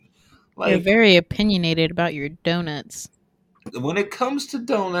You're Like, very opinionated about your donuts. when it comes to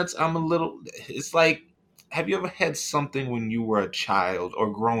donuts, I'm a little. It's like, have you ever had something when you were a child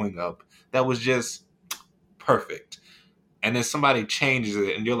or growing up that was just perfect, and then somebody changes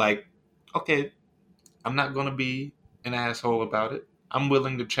it, and you're like, okay, I'm not gonna be an asshole about it. I'm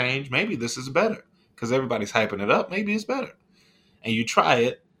willing to change. Maybe this is better because everybody's hyping it up. Maybe it's better, and you try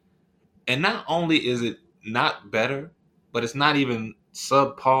it, and not only is it not better, but it's not even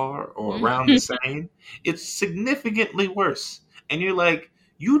subpar or around the same. It's significantly worse. And you're like,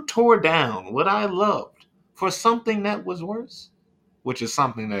 you tore down what I loved for something that was worse, which is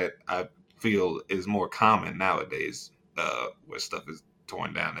something that I feel is more common nowadays, where stuff is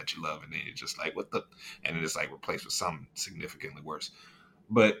torn down that you love, and then you're just like, what the? And then it's like replaced with something significantly worse.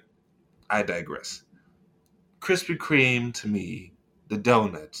 But I digress. Krispy Kreme, to me, the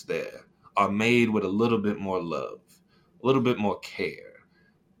donuts there are made with a little bit more love, a little bit more care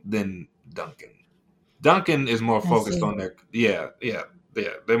than Dunkin'. Dunkin' is more I focused see. on their yeah.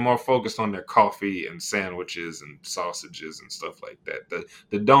 They're more focused on their coffee and sandwiches and sausages and stuff like that.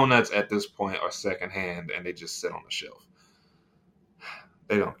 The donuts at this point are secondhand and they just sit on the shelf.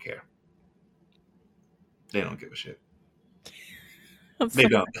 They don't care. They don't give a shit. I'm They sorry.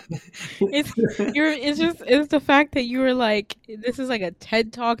 don't. It's it's the fact that you were like, this is like a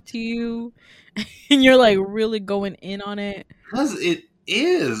TED talk to you, and you're like really going in on it. Cause it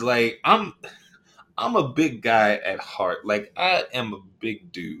is like I'm a big guy at heart. Like I am a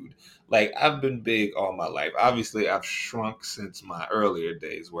big dude. Like I've been big all my life. Obviously, I've shrunk since my earlier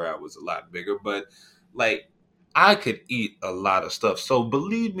days where I was a lot bigger, but like I could eat a lot of stuff. So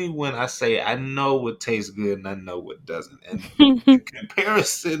believe me when I say I know what tastes good and I know what doesn't. And the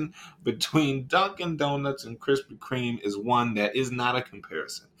comparison between Dunkin' Donuts and Krispy Kreme is one that is not a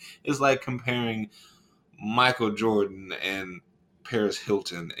comparison. It's like comparing Michael Jordan and Paris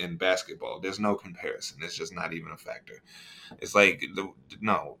Hilton in basketball. There's no comparison. It's just not even a factor. It's like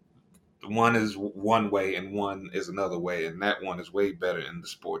no, one is one way and one is another way, and that one is way better in the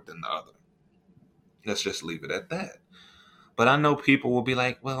sport than the other. Let's just leave it at that. But I know people will be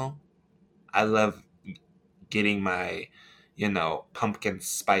like, well, I love getting my, pumpkin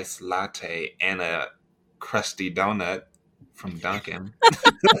spice latte and a crusty donut from Dunkin'.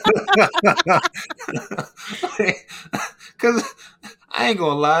 Because I ain't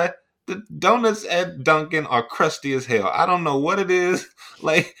gonna lie, the donuts at Dunkin' are crusty as hell. I don't know what it is.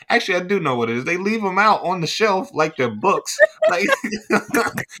 Like, actually, I do know what it is. They leave them out on the shelf like they're books. Like,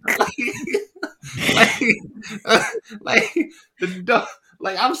 like, like, uh, like the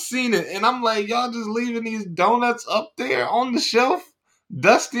like I've seen it, and I'm like, y'all just leaving these donuts up there on the shelf,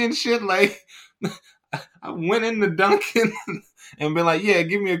 dusty and shit. Like, I went in the Dunkin' and been like, yeah,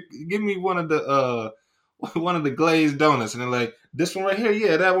 give me one of the one of the glazed donuts, and they're like, this one right here,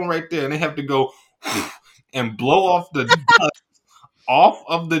 yeah, that one right there, and they have to go and blow off the dust off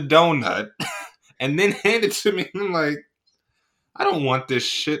of the donut, and then hand it to me. And I'm like, I don't want this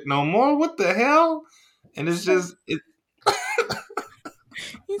shit no more. What the hell? And it's So just it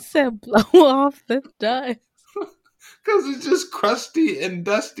you said blow off the dust. because it's just crusty and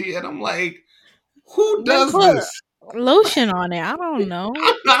dusty, and I'm like, who Then does put this? lotion on it. I don't know.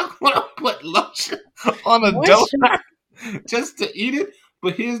 I'm not gonna put lotion on a Moisture. donut just to eat it.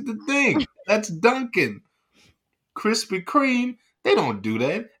 But here's the thing: that's Dunkin'. Krispy Kreme, they don't do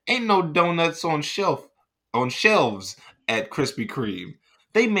that. Ain't no donuts on shelves at Krispy Kreme.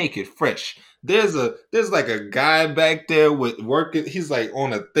 They make it fresh. There's like a guy back there with working. He's like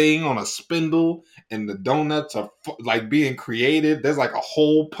on a thing on a spindle, and the donuts are like being created. There's like a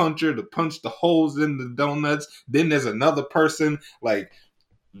hole puncher to punch the holes in the donuts. Then there's another person like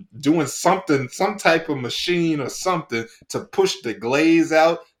doing something, some type of machine or something to push the glaze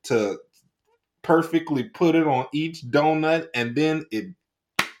out to perfectly put it on each donut, and then it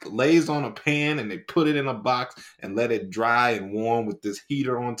lays on a pan and they put it in a box and let it dry and warm with this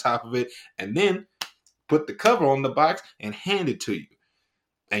heater on top of it, and then put the cover on the box and hand it to you,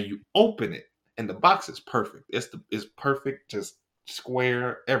 and you open it and the box is perfect. It's perfect, just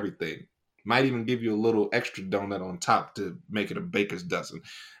square, everything. Might even give you a little extra donut on top to make it a baker's dozen,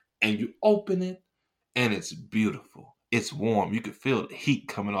 and you open it and it's beautiful. It's warm. You can feel the heat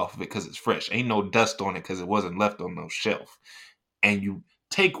coming off of it because it's fresh. Ain't no dust on it because it wasn't left on no shelf. And you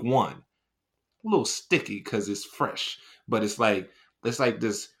take one, a little sticky because it's fresh, but it's like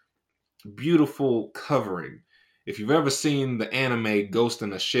this beautiful covering. If you've ever seen the anime Ghost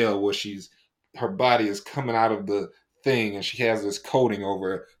in the Shell, where her body is coming out of the thing and she has this coating over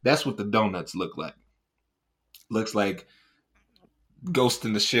her, that's what the donuts look like. Looks like Ghost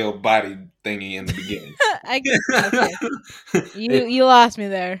in the Shell body thingy in the beginning. Okay. You lost me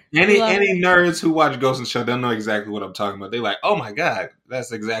there. You lost Any me. nerds who watch Ghost in the Shell, they'll know exactly what I'm talking about. They're like, oh my god,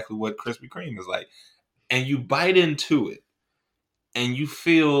 that's exactly what Krispy Kreme is like. And you bite into it, and you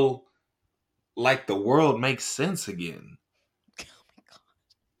feel like the world makes sense again.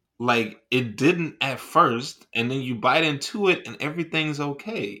 Like it didn't at first, and then you bite into it, and everything's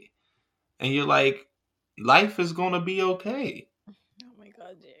okay, and you're like, life is gonna be okay. Oh my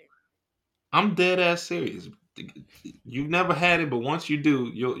god, Jay. I'm dead ass serious. You've never had it, but once you do,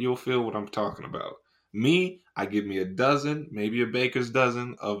 you'll feel what I'm talking about. Me, I give me a dozen, maybe a baker's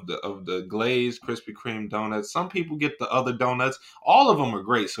dozen of the glazed Krispy Kreme donuts. Some people get the other donuts. All of them are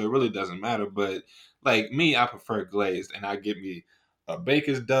great, so it really doesn't matter. But like me, I prefer glazed, and I give me a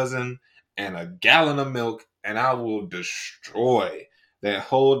baker's dozen and a gallon of milk, and I will destroy that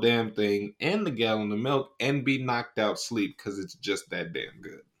whole damn thing in the gallon of milk and be knocked out sleep because it's just that damn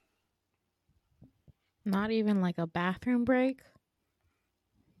good. Not even like a bathroom break?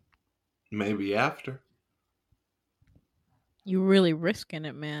 Maybe after. You really risking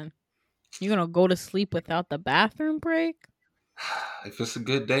it, man. You're gonna go to sleep without the bathroom break? If it's a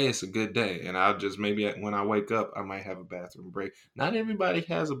good day, it's a good day. And I'll just maybe when I wake up, I might have a bathroom break. Not everybody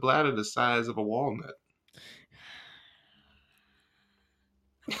has a bladder the size of a walnut.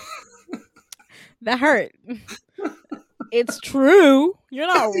 That hurt. It's true. You're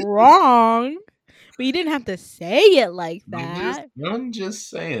not wrong. But you didn't have to say it like that. I'm just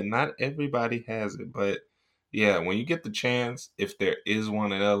saying, not everybody has it. But yeah, when you get the chance, if there is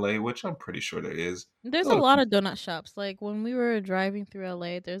one in LA, which I'm pretty sure there is, There's a go to lot of donut shops. Like when we were driving through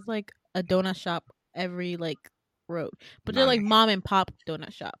LA, there's like a donut shop every like road. But they're nah, like nah. mom and pop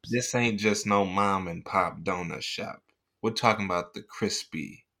donut shops. This ain't just no mom and pop donut shop. We're talking about the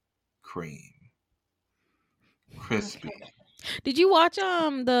Krispy Kreme. Crispy. Okay. Did you watch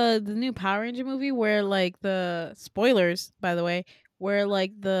the new Power Ranger movie where like the spoilers, by the way, where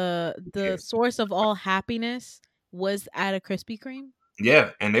like the Okay. source of all happiness was at a Krispy Kreme?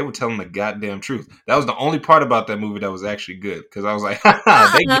 Yeah, and they were telling the goddamn truth. That was the only part about that movie that was actually good because I was like,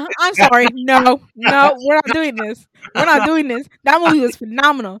 haha, they I'm sorry. No, no, we're not doing this. We're not doing this. That movie was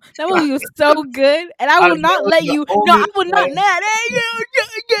phenomenal. That movie was so good, and I will that not was let the you. No, I only will not. thing.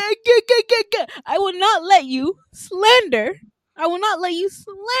 I will not let you slander. I will not let you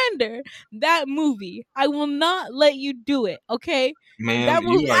slander that movie. I will not let you do it. Okay, Ma'am, that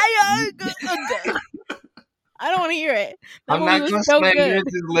movie. you are. I don't want to hear it. That I'm movie not was gonna so slander good.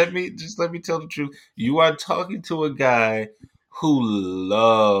 it. Just let me tell the truth. You are talking to a guy who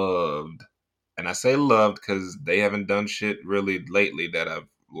loved, and I say loved because they haven't done shit really lately that I've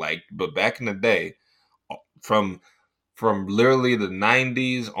liked. But back in the day, from literally the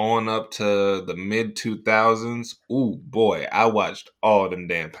 90s on up to the mid 2000s. Ooh boy, I watched all them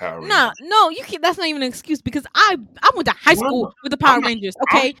damn Power No, Rangers. no, you can't. That's not even an excuse because I went to high school No, with the I'm Power not. Rangers.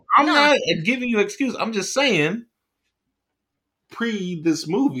 I'm, Okay, I'm nah. not giving you an excuse. I'm just saying, pre this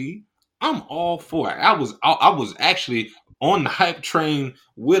movie, I'm all for it. I was actually on the hype train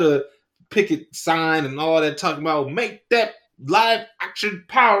with a picket sign and all that, talking about make that live action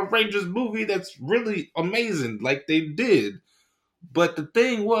Power Rangers movie that's really amazing, like they did. But the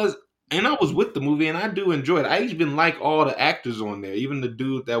thing was, and I was with the movie, and I do enjoy it. I even like all the actors on there, even the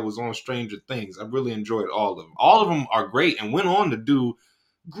dude that was on Stranger Things. I really enjoyed all of them. All of them are great and went on to do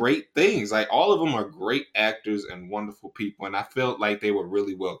great things. Like all of them are great actors and wonderful people, and I felt like they were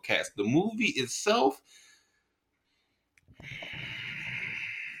really well cast. The movie itself,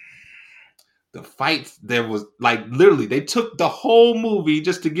 the fights, there was like literally they took the whole movie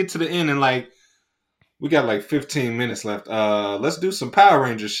just to get to the end and like we got like 15 minutes left. Let's do some Power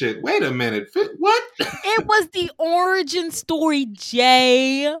Ranger shit. Wait a minute. What? It was the origin story,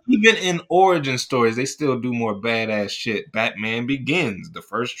 Jay. Even in origin stories, they still do more badass shit. Batman Begins, the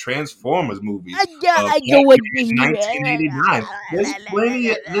first Transformers movies, I Batman don't want to in hear it. 1989. There's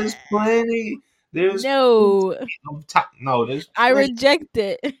plenty. There's plenty. There's plenty No, of time. No, I reject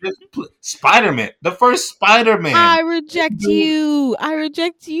it. Spider Man, the first Spider Man. I reject you. I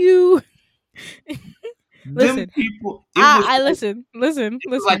reject you. Them Listen, people. I listen, listen,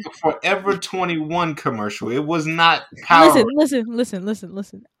 It was like listen, a Forever 21 commercial. It was not Power.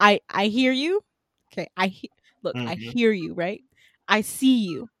 listen. I hear you. Okay, look. I Mm-hmm, hear you. Right. I see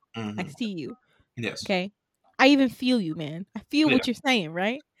you. I mm-hmm. see you. Yes. Okay. I even feel you, man. I feel Yeah. what you're saying,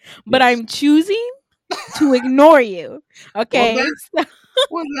 right? But Yes. I'm choosing to ignore you. Well, Okay.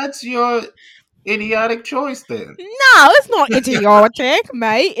 that's your idiotic choice then. No, it's not idiotic,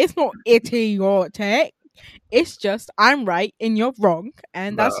 mate. It's not idiotic. It's just I'm right and you're wrong,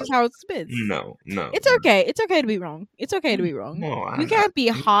 and No, that's just how it spins. no, no, It's okay. It's okay to be wrong. It's okay to be wrong. no. You I can't be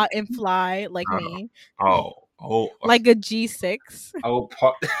hot and fly like me, oh, oh, like a G6. oh.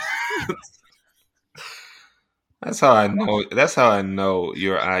 That's how I know. That's how I know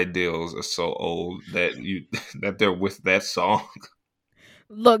your ideals are so old that you that they're with that song.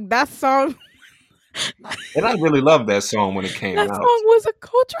 Look, that song. And I really loved that song when it came That out. song was a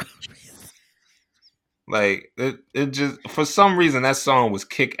cultural. Like it just for some reason that song was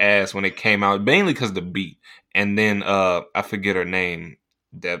kick ass when it came out, mainly because the beat. And then I forget her name.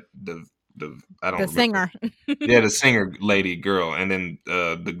 That the I don't The remember. singer. Yeah, the singer lady girl, and then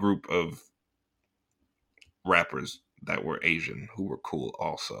the group of rappers that were Asian who were cool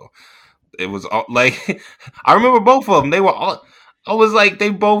also. It was all like I remember both of them. They were all. I was like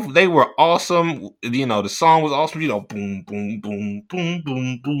they were awesome. You know, the song was awesome. You know, boom, boom, boom, boom,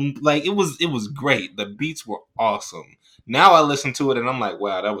 boom, boom. Like it was great. The beats were awesome. Now I listen to it and I'm like,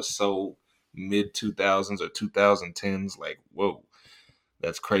 wow, that was so mid 2000s or 2010s. Like, whoa,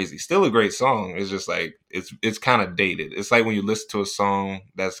 that's crazy. Still a great song. It's just like it's kind of dated. It's like when you listen to a song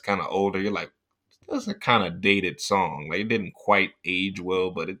that's kind of older, you're like, that's a kind of dated song. Like it didn't quite age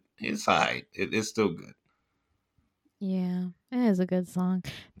well, but it's alright. It's still good. Yeah, it is a good song.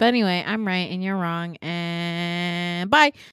 But anyway, I'm right and you're wrong. And bye.